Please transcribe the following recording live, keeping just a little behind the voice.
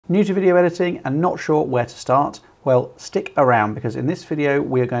New to video editing and not sure where to start? Well, stick around, because in this video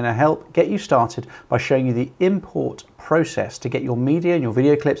we are going to help get you started by showing you the import process to get your media and your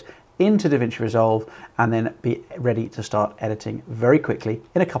video clips into DaVinci Resolve and then be ready to start editing very quickly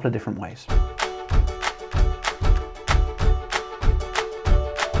in a couple of different ways.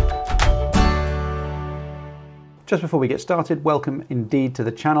 Just before we get started, welcome indeed to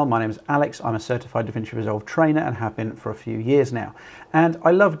the channel. My name is Alex. I'm a certified DaVinci Resolve trainer and have been for a few years now. And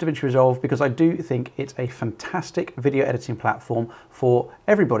I love DaVinci Resolve because I do think it's a fantastic video editing platform for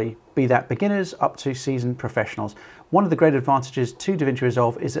everybody, be that beginners up to seasoned professionals. One of the great advantages to DaVinci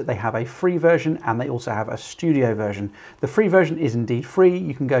Resolve is that they have a free version and they also have a studio version. The free version is indeed free.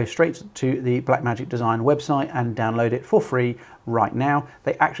 You can go straight to the Blackmagic Design website and download it for free right now.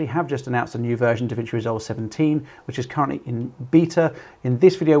 They actually have just announced a new version, DaVinci Resolve 17, which is currently in beta. In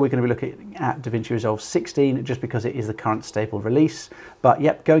this video, we're going to be looking at DaVinci Resolve 16, just because it is the current staple release. But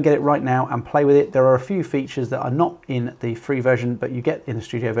yep, go and get it right now and play with it. There are a few features that are not in the free version, but you get in the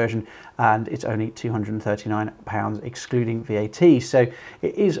studio version, and it's only £239 excluding VAT. So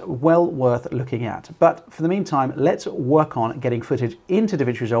it is well worth looking at. But for the meantime, let's work on getting footage into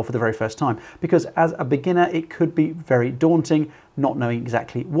DaVinci Resolve for the very first time, because as a beginner, it could be very daunting, not knowing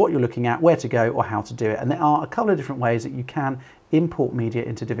exactly what you're looking at, where to go or how to do it. And there are a couple of different ways that you can import media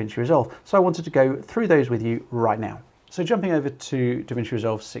into DaVinci Resolve. So I wanted to go through those with you right now. So jumping over to DaVinci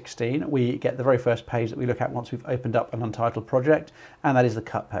Resolve 16, we get the very first page that we look at once we've opened up an Untitled project, and that is the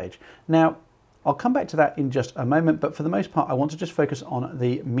cut page. Now, I'll come back to that in just a moment, but for the most part, I want to just focus on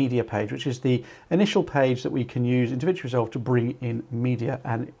the media page, which is the initial page that we can use in DaVinci Resolve to bring in media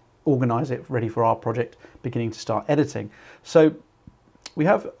and organize it ready for our project beginning to start editing. So we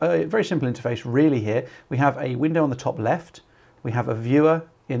have a very simple interface really here. We have a window on the top left, we have a viewer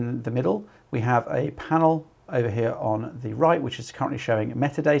in the middle, we have a panel over here on the right, which is currently showing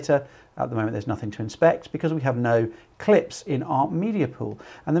metadata. At the moment, there's nothing to inspect because we have no clips in our media pool.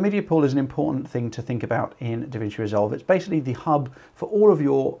 And the media pool is an important thing to think about in DaVinci Resolve. It's basically the hub for all of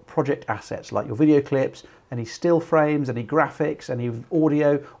your project assets, like your video clips, any still frames, any graphics, any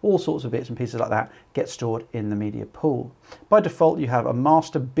audio, all sorts of bits and pieces like that get stored in the media pool. By default, you have a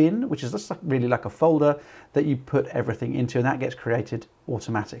master bin, which is just really like a folder that you put everything into, and that gets created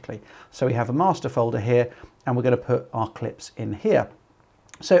automatically. So we have a master folder here, and we're going to put our clips in here.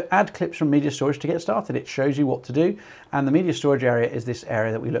 So add clips from media storage to get started. It shows you what to do, and the media storage area is this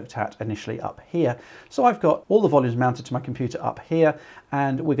area that we looked at initially up here. So I've got all the volumes mounted to my computer up here,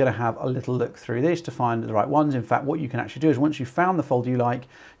 and we're going to have a little look through this to find the right ones. In fact, what you can actually do is once you've found the folder you like,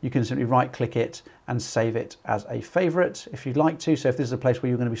 you can simply right click it and save it as a favorite if you'd like to. So if this is a place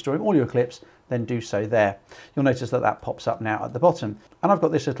where you're going to be storing all your clips, then do so there. You'll notice that that pops up now at the bottom. And I've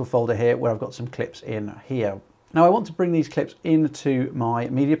got this little folder here where I've got some clips in here. Now I want to bring these clips into my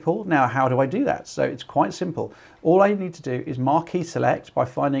media pool. Now how do I do that? So it's quite simple. All I need to do is marquee select by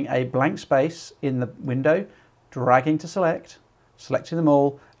finding a blank space in the window, dragging to select, selecting them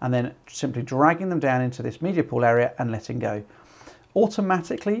all, and then simply dragging them down into this media pool area and letting go.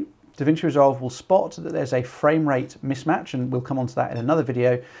 Automatically, DaVinci Resolve will spot that there's a frame rate mismatch, and we'll come on to that in another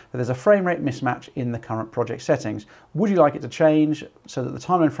video, but there's a frame rate mismatch in the current project settings. Would you like it to change so that the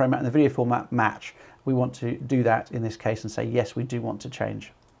timeline format and the video format match? We want to do that in this case and say, yes, we do want to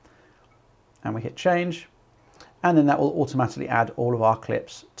change. And we hit change, and then that will automatically add all of our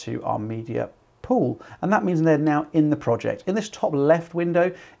clips to our media pool. And that means they're now in the project. In this top left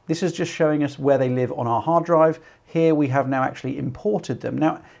window, this is just showing us where they live on our hard drive. Here we have now actually imported them.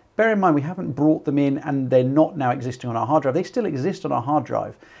 Now, bear in mind, we haven't brought them in and they're not now existing on our hard drive. They still exist on our hard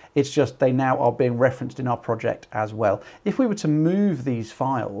drive. It's just they now are being referenced in our project as well. If we were to move these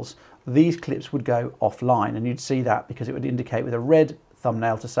files, these clips would go offline, and you'd see that because it would indicate with a red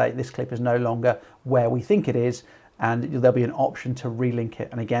thumbnail to say this clip is no longer where we think it is, and there'll be an option to relink it.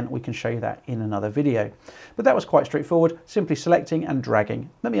 And again, we can show you that in another video. But that was quite straightforward, simply selecting and dragging.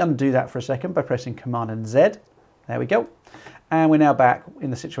 Let me undo that for a second by pressing Command and Z. There we go. And we're now back in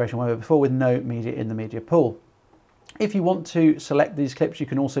the situation where we were before with no media in the media pool. If you want to select these clips, you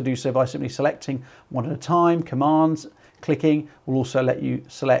can also do so by simply selecting one at a time. Commands, clicking will also let you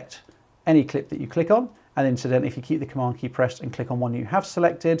select any clip that you click on, and incidentally, if you keep the command key pressed and click on one you have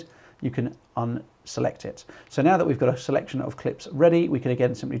selected, you can unselect it. So now that we've got a selection of clips ready, we can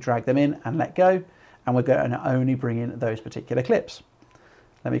again simply drag them in and let go, and we're going to only bring in those particular clips.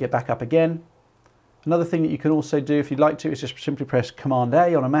 Let me get back up again. Another thing that you can also do if you'd like to is just simply press Command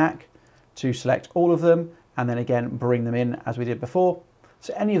A on a Mac to select all of them, and then again bring them in as we did before.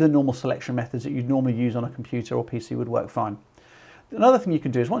 So any of the normal selection methods that you'd normally use on a computer or PC would work fine. Another thing you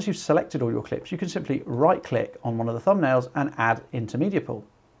can do is once you've selected all your clips, you can simply right click on one of the thumbnails and add into media pool.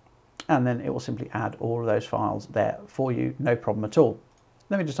 and then it will simply add all of those files there for you, no problem at all.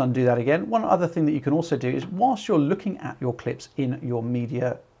 Let me just undo that again. One other thing that you can also do is whilst you're looking at your clips in your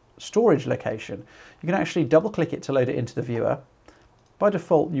media storage location, you can actually double click it to load it into the viewer. By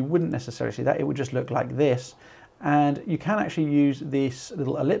default, you wouldn't necessarily see that. It would just look like this. And you can actually use this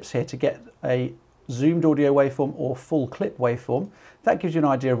little ellipse here to get a zoomed audio waveform or full clip waveform. That gives you an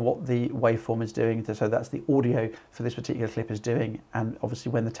idea of what the waveform is doing. So that's the audio for this particular clip is doing, and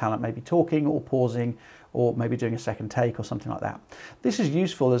obviously when the talent may be talking or pausing or maybe doing a second take or something like that. This is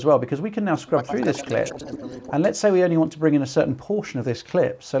useful as well because we can now scrub through this clip, and let's say we only want to bring in a certain portion of this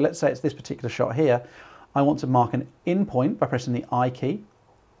clip. So let's say it's this particular shot here. I want to mark an in point by pressing the I key.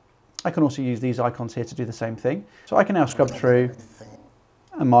 I can also use these icons here to do the same thing. So I can now scrub through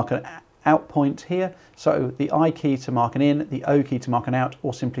and mark an out point here. So the I key to mark an in, the O key to mark an out,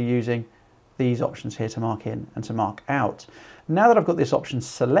 or simply using these options here to mark in and to mark out. Now that I've got this option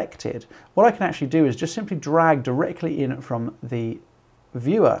selected, what I can actually do is just simply drag directly in from the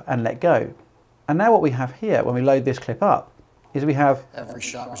viewer and let go. And now what we have here when we load this clip up is we have every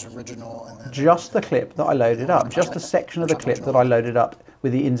shot was original, and then just the clip that I loaded up, just the section of the clip that I loaded up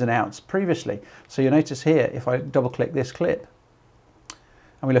with the ins and outs previously. So you'll notice here, if I double click this clip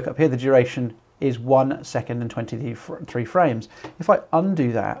and we look up here, the duration is 1 second and 23 frames. If I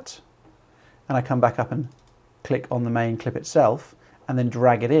undo that and I come back up and click on the main clip itself and then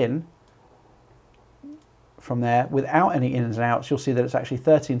drag it in from there without any ins and outs, you'll see that it's actually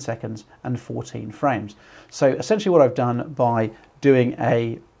 13 seconds and 14 frames. So essentially what I've done by doing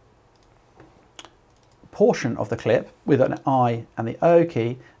a portion of the clip with an I and the O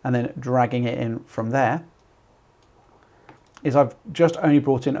key and then dragging it in from there is I've just only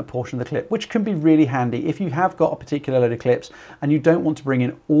brought in a portion of the clip, which can be really handy if you have got a particular load of clips and you don't want to bring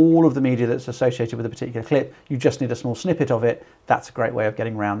in all of the media that's associated with a particular clip, you just need a small snippet of it. That's a great way of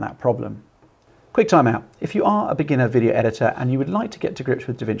getting around that problem. Quick time out. If you are a beginner video editor and you would like to get to grips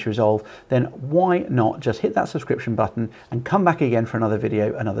with DaVinci Resolve, then why not just hit that subscription button and come back again for another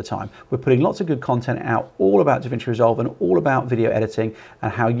video another time. We're putting lots of good content out all about DaVinci Resolve and all about video editing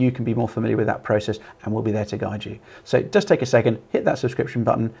and how you can be more familiar with that process, and we'll be there to guide you. So just take a second, hit that subscription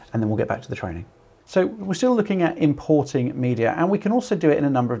button, and then we'll get back to the training. So we're still looking at importing media, and we can also do it in a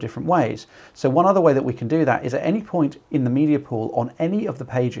number of different ways. So one other way that we can do that is at any point in the media pool on any of the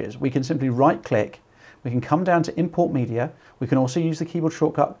pages, we can simply right click, we can come down to import media, we can also use the keyboard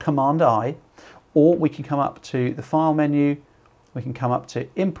shortcut Command I, or we can come up to the file menu, we can come up to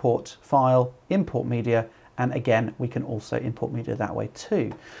import file, import media, and again we can also import media that way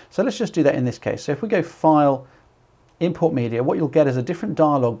too. So let's just do that in this case. So if we go file, import media, what you'll get is a different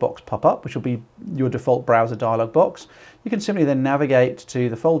dialog box pop up, which will be your default browser dialog box. You can simply then navigate to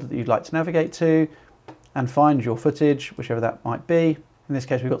the folder that you'd like to navigate to and find your footage, whichever that might be. In this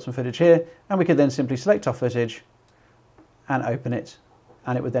case, we've got some footage here, and we could then simply select our footage and open it,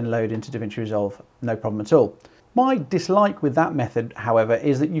 and it would then load into DaVinci Resolve, no problem at all. My dislike with that method, however,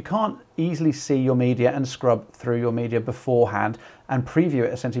 is that you can't easily see your media and scrub through your media beforehand and preview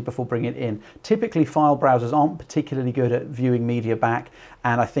it essentially before bringing it in. Typically, file browsers aren't particularly good at viewing media back,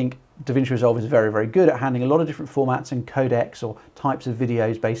 and I think DaVinci Resolve is very, very good at handling a lot of different formats and codecs or types of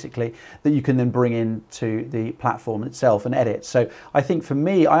videos basically that you can then bring into the platform itself and edit. So I think for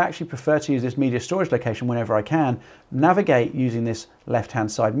me, I actually prefer to use this media storage location whenever I can, navigate using this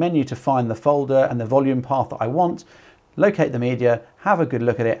left-hand side menu to find the folder and the volume path that I want, locate the media, have a good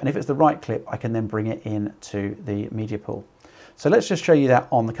look at it, and if it's the right clip, I can then bring it into the media pool. So let's just show you that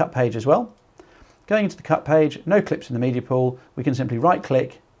on the cut page as well. Going into the cut page, no clips in the media pool, we can simply right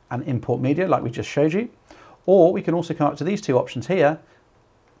click and import media like we just showed you, or we can also come up to these two options here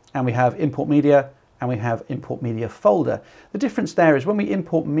and we have import media and we have import media folder. The difference there is when we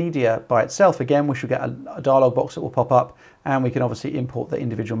import media by itself, again we should get a dialog box that will pop up, and we can obviously import the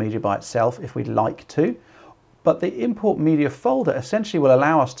individual media by itself if we'd like to. But the import media folder essentially will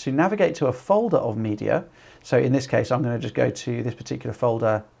allow us to navigate to a folder of media. So in this case I'm going to just go to this particular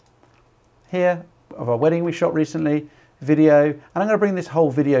folder here of our wedding we shot recently, video, and I'm going to bring this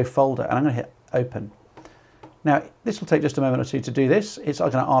whole video folder and I'm going to hit open. Now this will take just a moment or two to do this. I'm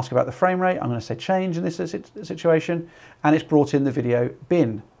going to ask about the frame rate, I'm going to say change in this situation, and it's brought in the video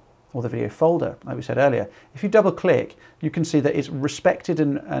bin or the video folder like we said earlier. If you double click, you can see that it's respected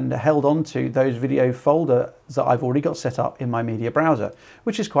and held onto those video folders that I've already got set up in my media browser,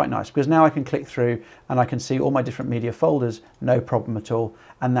 which is quite nice because now I can click through and I can see all my different media folders, no problem at all,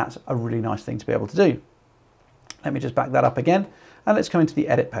 and that's a really nice thing to be able to do. Let me just back that up again, and let's come into the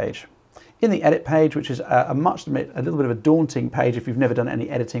edit page. In the edit page, which is a little bit of a daunting page if you've never done any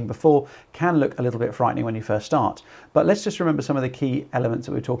editing before, can look a little bit frightening when you first start. But let's just remember some of the key elements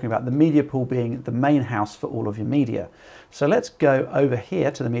that we're talking about, the media pool being the main house for all of your media. So let's go over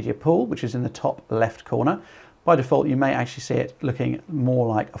here to the media pool, which is in the top left corner. By default, you may actually see it looking more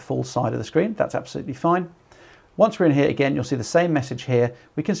like a full side of the screen. That's absolutely fine. Once we're in here again, you'll see the same message here.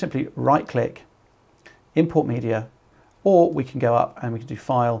 We can simply right click, import media, or we can go up and we can do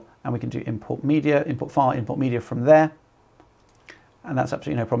file and we can do import media, import file, import media from there. And that's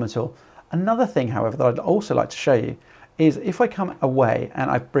absolutely no problem at all. Another thing, however, that I'd also like to show you is if I come away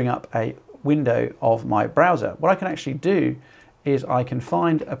and I bring up a window of my browser, what I can actually do is I can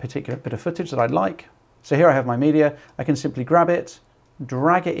find a particular bit of footage that I'd like. So here I have my media. I can simply grab it,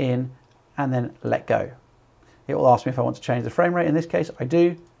 drag it in, and then let go. It will ask me if I want to change the frame rate. In this case, I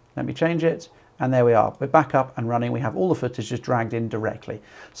do. Let me change it. And there we are. We're back up and running. We have all the footage just dragged in directly.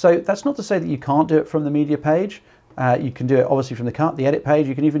 So that's not to say that you can't do it from the media page. You can do it obviously from the edit page.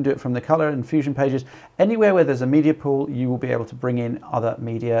 You can even do it from the color and fusion pages. Anywhere where there's a media pool, you will be able to bring in other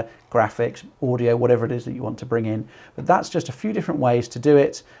media, graphics, audio, whatever it is that you want to bring in. But that's just a few different ways to do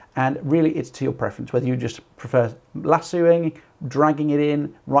it. And really it's to your preference, whether you just prefer lassoing, dragging it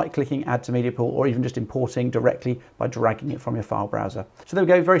in, right-clicking, add to media pool, or even just importing directly by dragging it from your file browser. So there we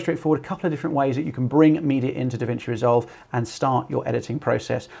go, very straightforward, a couple of different ways that you can bring media into DaVinci Resolve and start your editing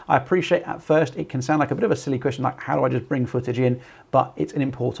process. I appreciate at first it can sound like a bit of a silly question, like how do I just bring footage in? But it's an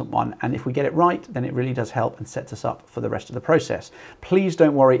important one, and if we get it right, then it really does help and sets us up for the rest of the process. Please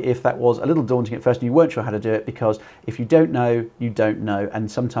don't worry if that was a little daunting at first and you weren't sure how to do it, because if you don't know, you don't know, and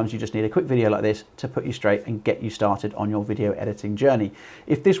sometimes you just need a quick video like this to put you straight and get you started on your video editing journey.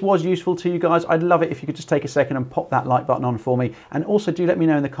 If this was useful to you guys, I'd love it if you could just take a second and pop that like button on for me, and also do let me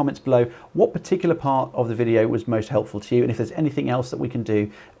know in the comments below what particular part of the video was most helpful to you, and if there's anything else that we can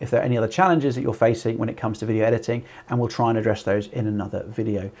do, if there are any other challenges that you're facing when it comes to video editing, and we'll try and address those in another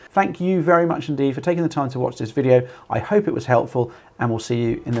video. Thank you very much indeed for taking the time to watch this video. I hope it was helpful, and we'll see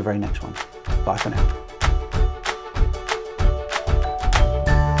you in the very next one. Bye for now.